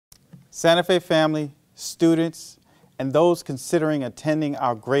Santa Fe family, students, and those considering attending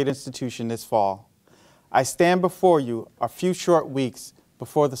our great institution this fall, I stand before you a few short weeks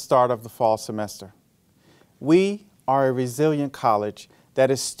before the start of the fall semester. We are a resilient college that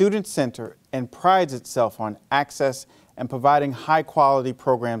is student-centered and prides itself on access and providing high-quality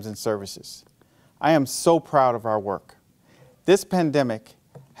programs and services. I am so proud of our work. This pandemic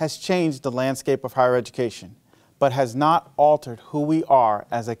has changed the landscape of higher education, but has not altered who we are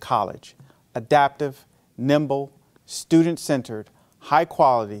as a college: adaptive, nimble, student-centered,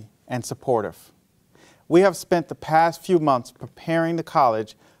 high-quality, and supportive. We have spent the past few months preparing the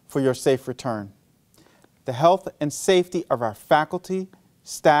college for your safe return. The health and safety of our faculty,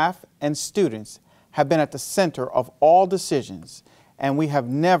 staff, and students have been at the center of all decisions, and we have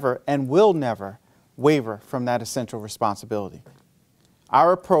never and will never waver from that essential responsibility.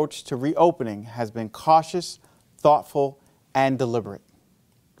 Our approach to reopening has been cautious, thoughtful, and deliberate.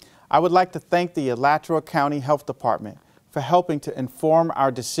 I would like to thank the Alachua County Health Department for helping to inform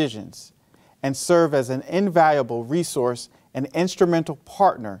our decisions and serve as an invaluable resource and instrumental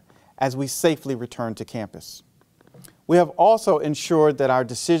partner as we safely return to campus. We have also ensured that our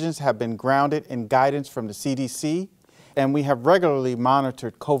decisions have been grounded in guidance from the CDC, and we have regularly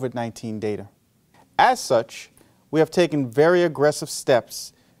monitored COVID-19 data. As such, we have taken very aggressive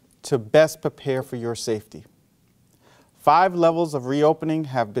steps to best prepare for your safety. 5 levels of reopening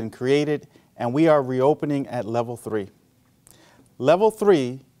have been created, and we are reopening at Level 3. Level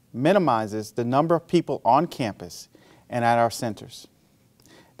 3 minimizes the number of people on campus and at our centers.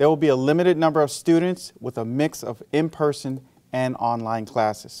 There will be a limited number of students with a mix of in-person and online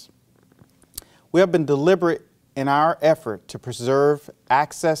classes. We have been deliberate in our effort to preserve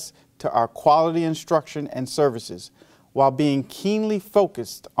access to our quality instruction and services while being keenly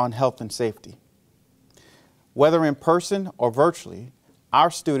focused on health and safety. Whether in person or virtually,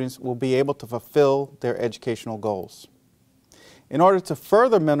 our students will be able to fulfill their educational goals. In order to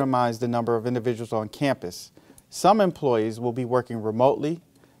further minimize the number of individuals on campus, some employees will be working remotely,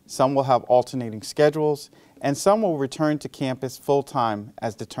 some will have alternating schedules, and some will return to campus full-time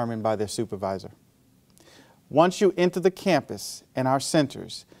as determined by their supervisor. Once you enter the campus and our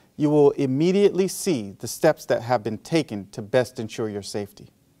centers, you will immediately see the steps that have been taken to best ensure your safety.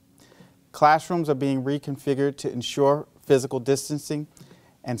 Classrooms are being reconfigured to ensure physical distancing,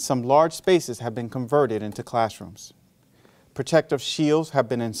 and some large spaces have been converted into classrooms. Protective shields have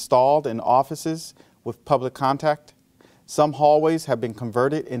been installed in offices with public contact. Some hallways have been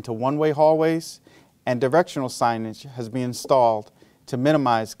converted into one-way hallways, and directional signage has been installed to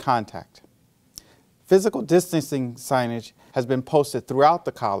minimize contact. Physical distancing signage has been posted throughout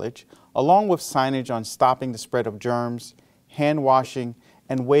the college, along with signage on stopping the spread of germs, hand washing,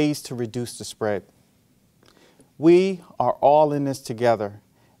 and ways to reduce the spread. We are all in this together,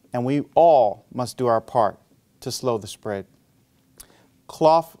 and we all must do our part to slow the spread.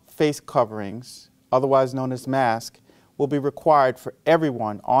 Cloth face coverings, otherwise known as masks, will be required for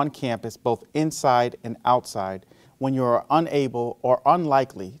everyone on campus, both inside and outside, when you are unable or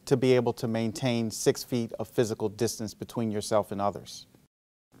unlikely to be able to maintain 6 feet of physical distance between yourself and others.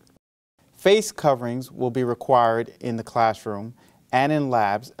 Face coverings will be required in the classroom and in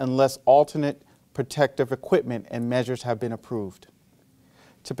labs unless alternate protective equipment and measures have been approved.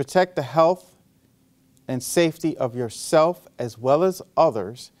 To protect the health and safety of yourself as well as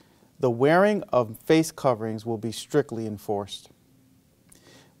others, the wearing of face coverings will be strictly enforced.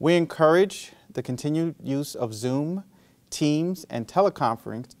 We encourage the continued use of Zoom, Teams, and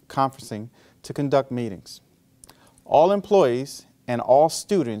teleconferencing to conduct meetings. All employees and all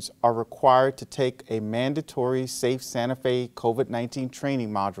students are required to take a mandatory Safe Santa Fe COVID-19 training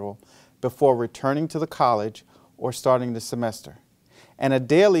module before returning to the college or starting the semester. And a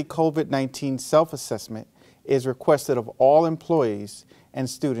daily COVID-19 self-assessment is requested of all employees and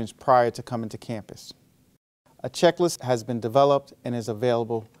students prior to coming to campus. A checklist has been developed and is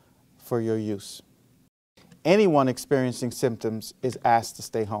available for your use. Anyone experiencing symptoms is asked to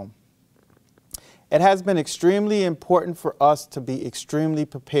stay home. It has been extremely important for us to be extremely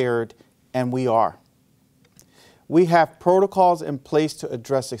prepared, and we are. We have protocols in place to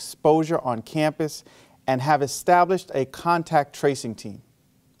address exposure on campus and have established a contact tracing team.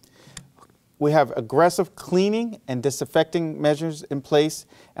 We have aggressive cleaning and disinfecting measures in place,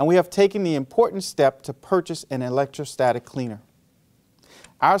 and we have taken the important step to purchase an electrostatic cleaner.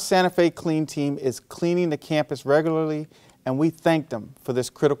 Our Santa Fe Clean team is cleaning the campus regularly, and we thank them for this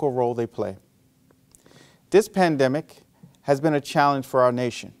critical role they play. This pandemic has been a challenge for our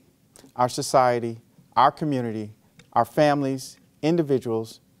nation, our society, our community, our families,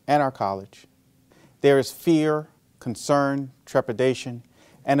 individuals, and our college. There is fear, concern, trepidation,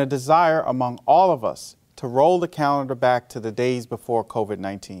 and a desire among all of us to roll the calendar back to the days before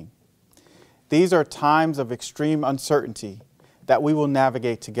COVID-19. These are times of extreme uncertainty that we will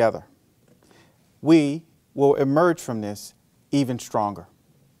navigate together. We will emerge from this even stronger.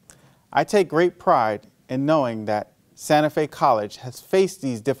 I take great pride in knowing that Santa Fe College has faced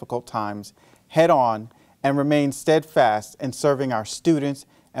these difficult times head-on and remained steadfast in serving our students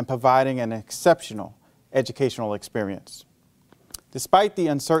and providing an exceptional educational experience. Despite the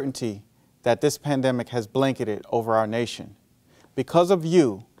uncertainty that this pandemic has blanketed over our nation, because of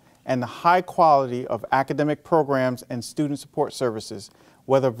you and the high quality of academic programs and student support services,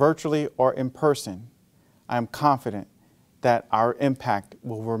 whether virtually or in person, I am confident that our impact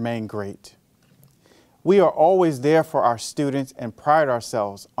will remain great. We are always there for our students and pride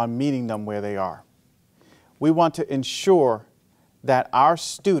ourselves on meeting them where they are. We want to ensure that our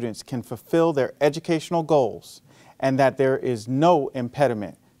students can fulfill their educational goals and that there is no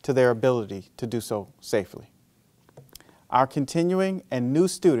impediment to their ability to do so safely. Our continuing and new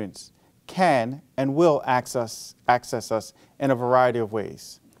students can and will access us in a variety of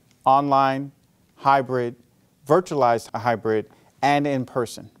ways: online, hybrid, virtualized hybrid, and in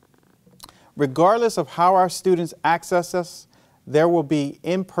person. Regardless of how our students access us, there will be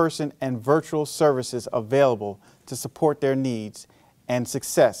in-person and virtual services available to support their needs and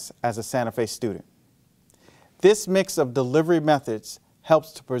success as a Santa Fe student. This mix of delivery methods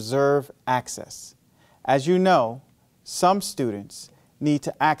helps to preserve access. As you know, some students need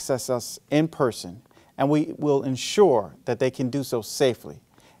to access us in person, and we will ensure that they can do so safely.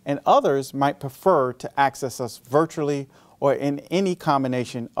 And others might prefer to access us virtually or in any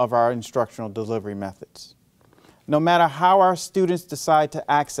combination of our instructional delivery methods. No matter how our students decide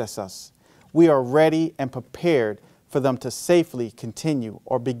to access us, we are ready and prepared for them to safely continue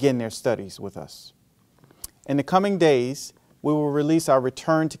or begin their studies with us. In the coming days, we will release our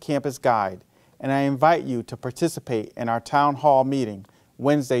Return to Campus Guide, and I invite you to participate in our Town Hall meeting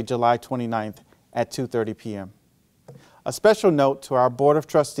Wednesday, July 29th at 2:30 p.m. A special note to our Board of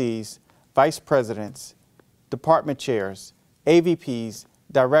Trustees, Vice Presidents, Department Chairs, AVPs,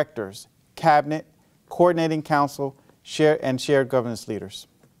 Directors, Cabinet, Coordinating Council, and Shared Governance Leaders.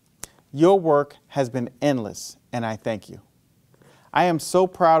 Your work has been endless, and I thank you. I am so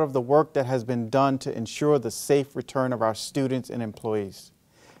proud of the work that has been done to ensure the safe return of our students and employees.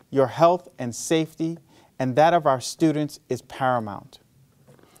 Your health and safety and that of our students is paramount.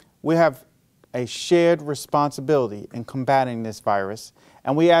 We have a shared responsibility in combating this virus,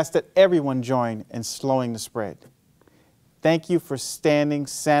 and we ask that everyone join in slowing the spread. Thank you for standing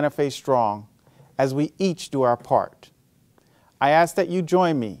Santa Fe strong as we each do our part. I ask that you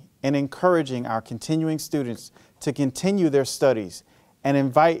join me in encouraging our continuing students to continue their studies and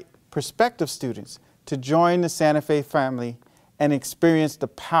invite prospective students to join the Santa Fe family and experience the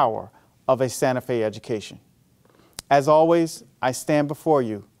power of a Santa Fe education. As always, I stand before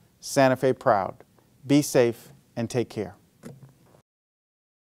you, Santa Fe proud. Be safe and take care.